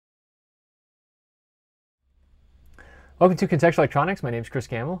Welcome to Contextual Electronics. My name is Chris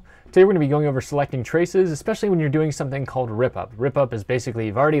Gamble. Today we're going to be going over selecting traces, especially when you're doing something called rip-up. Rip-up is basically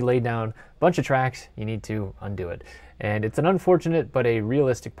you've already laid down a bunch of tracks, you need to undo it. And it's an unfortunate but a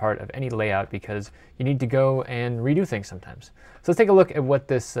realistic part of any layout because you need to go and redo things sometimes. So let's take a look at what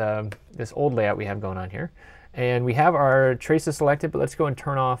this old layout we have going on here. And we have our traces selected, but let's go and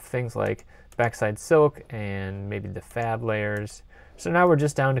turn off things like backside silk and maybe the fab layers. So now we're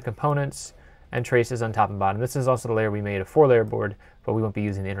just down to components and traces on top and bottom. This is also the layer we made, a 4-layer board, but we won't be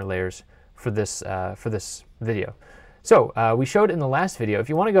using the inner layers for this video. So we showed in the last video, if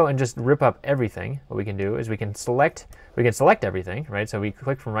you want to go and just rip up everything, what we can do is we can select everything, right? So we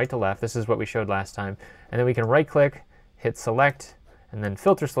click from right to left. This is what we showed last time. And then we can right click, hit select, and then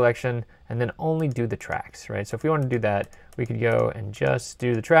filter selection, and then only do the tracks, right? So if we want to do that, we could go and just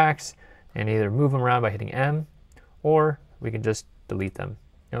do the tracks and either move them around by hitting M, or we can just delete them.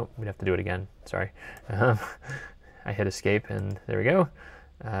 Nope, we'd have to do it again. Sorry. I hit escape and there we go.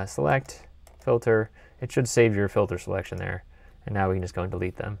 Select, filter. It should save your filter selection there. And now we can just go and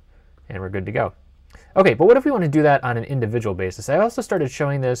delete them and we're good to go. Okay, but what if we want to do that on an individual basis? I also started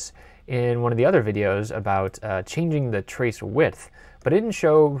showing this in one of the other videos about changing the trace width, but I didn't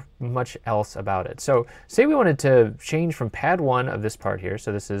show much else about it. So say we wanted to change from pad 1 of this part here,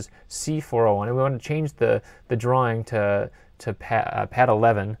 so this is C401, and we want to change the drawing to pad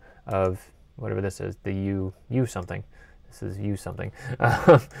 11 of whatever this is, the U something. This is U something.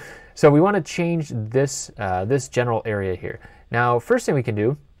 So we want to change this this general area here. Now, first thing we can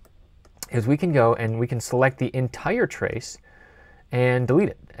do is we can go and we can select the entire trace and delete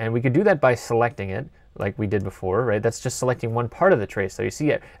it. And we could do that by selecting it like we did before, right? That's just selecting one part of the trace. So you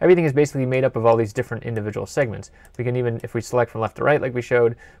see everything is basically made up of all these different individual segments. We can even, if we select from left to right like we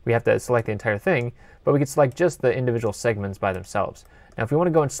showed, we have to select the entire thing, but we can select just the individual segments by themselves. Now if we want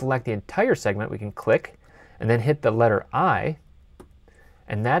to go and select the entire segment, we can click and then hit the letter I,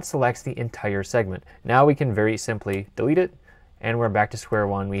 and that selects the entire segment. Now we can very simply delete it, and we're back to square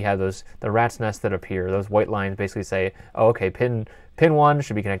one. We have the rat's nest that appear. Those white lines basically say, oh, okay, pin 1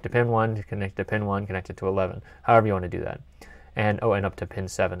 should be connected to pin 1, connected to pin 1, connected to 11. However you want to do that. And oh, and up to pin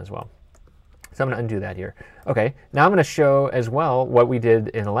 7 as well. So I'm going to undo that here. Okay, now I'm going to show as well what we did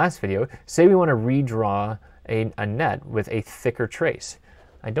in the last video. Say we want to redraw a net with a thicker trace.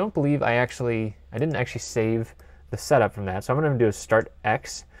 I don't believe I didn't actually save the setup from that. So I'm going to do a start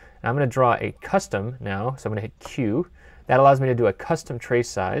X. And I'm going to draw a custom now. So I'm going to hit Q. That allows me to do a custom trace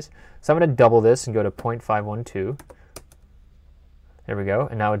size. So I'm going to double this and go to 0.512. There we go.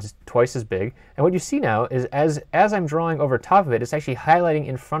 And now it's twice as big. And what you see now is as I'm drawing over top of it, it's actually highlighting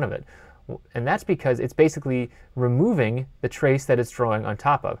in front of it. And that's because it's basically removing the trace that it's drawing on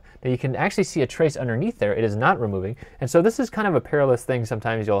top of. Now you can actually see a trace underneath there. It is not removing. And so this is kind of a perilous thing.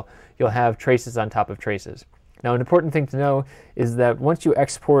 Sometimes you'll have traces on top of traces. Now an important thing to know is that once you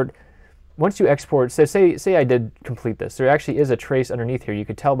export, so say I did complete this, there actually is a trace underneath here. You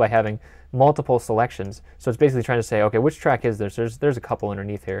could tell by having multiple selections. So it's basically trying to say, okay, which track is this? There's a couple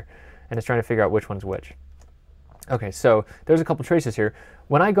underneath here, and it's trying to figure out which one's which. Okay, so there's a couple traces here.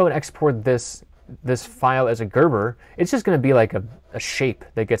 When I go and export this file as a Gerber, it's just going to be like a shape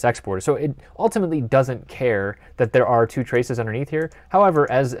that gets exported. So it ultimately doesn't care that there are 2 traces underneath here.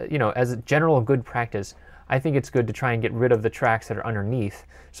 However, as a general good practice, I think it's good to try and get rid of the tracks that are underneath.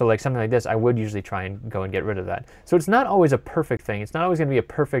 So like something like this, I would usually try and go and get rid of that. So it's not always a perfect thing. It's not always going to be a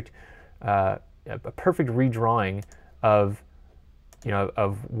perfect redrawing of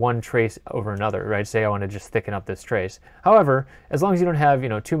one trace over another, right? Say I want to just thicken up this trace. However, as long as you don't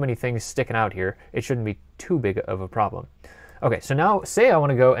have too many things sticking out here, it shouldn't be too big of a problem. Okay, so now say I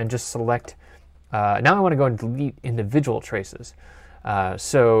want to go and just select. Now I want to go and delete individual traces.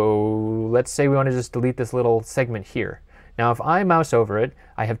 So let's say we want to just delete this little segment here. Now if I mouse over it,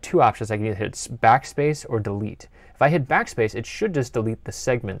 I have 2 options. I can either hit backspace or delete. If I hit backspace, it should just delete the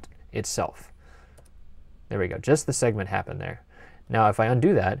segment itself. There we go, just the segment happened there. Now if I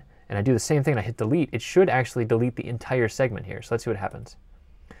undo that and I do the same thing and I hit delete, it should actually delete the entire segment here. So let's see what happens.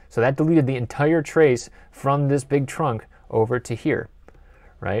 So that deleted the entire trace from this big trunk over to here.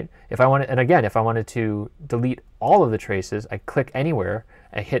 Right? If I wanted to delete all of the traces, I click anywhere,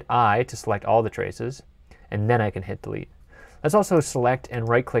 I hit I to select all the traces, and then I can hit delete. Let's also select and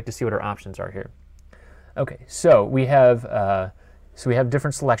right click to see what our options are here. Okay, so we have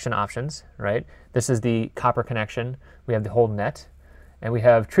different selection options, right? This is the copper connection, we have the whole net, and we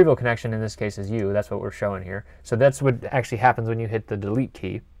have trivial connection, in this case is U, that's what we're showing here. So that's what actually happens when you hit the delete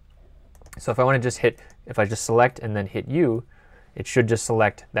key. So if I want to if I just select and then hit U, it should just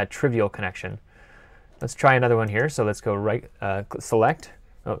select that trivial connection. Let's try another one here. So let's go right, select.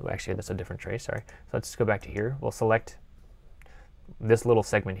 Oh, actually, that's a different trace, sorry. So let's go back to here. We'll select this little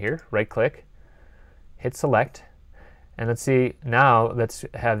segment here, right click, hit select, and let's see, now let's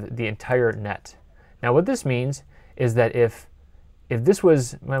have the entire net. Now what this means is that if this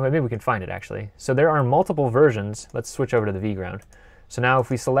was, well, maybe we can find it actually. So there are multiple versions. Let's switch over to the vground. So now if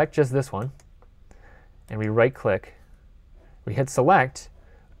we select just this one, and we right click, we hit select,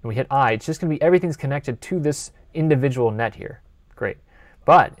 and we hit I, it's just going to be everything's connected to this individual net here. Great.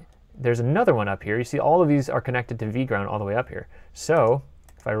 But there's another one up here. You see all of these are connected to vground all the way up here. So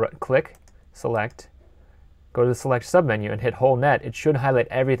if I click, select, go to the select submenu and hit whole net, it should highlight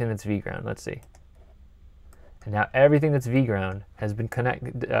everything that's vground. Let's see. And now everything that's vground has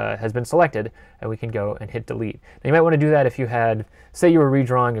been selected, and we can go and hit delete. Now you might want to do that if you had, say you were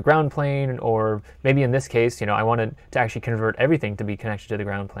redrawing a ground plane, or maybe in this case, I wanted to actually convert everything to be connected to the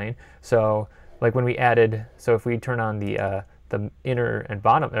ground plane. So like when we added, so if we turn on the inner and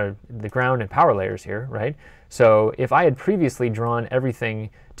bottom, or the ground and power layers here, right? So if I had previously drawn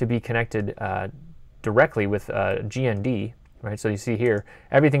everything to be connected directly with GND, right? So you see here,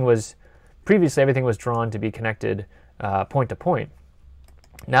 previously everything was drawn to be connected point to point.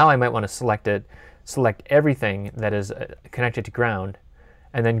 Now I might want to select everything that is connected to ground,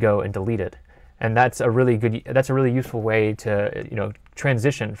 and then go and delete it. And that's a really useful way to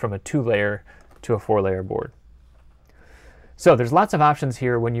transition from a 2-layer to a 4-layer board. So there's lots of options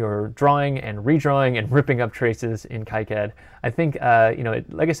here when you're drawing and redrawing and ripping up traces in KiCad. I think,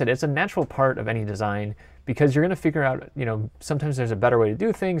 like I said, it's a natural part of any design, because you're going to figure out, sometimes there's a better way to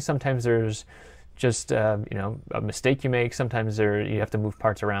do things, sometimes there's just, a mistake you make, sometimes you have to move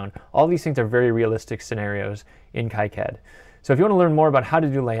parts around. All these things are very realistic scenarios in KiCad. So if you want to learn more about how to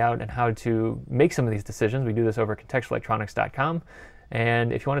do layout and how to make some of these decisions, we do this over at contextualelectronics.com.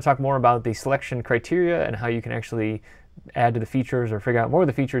 And if you want to talk more about the selection criteria and how you can actually add to the features or figure out more of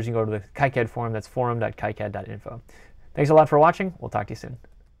the features, you can go to the KiCad forum. That's forum.kicad.info. Thanks a lot for watching. We'll talk to you soon.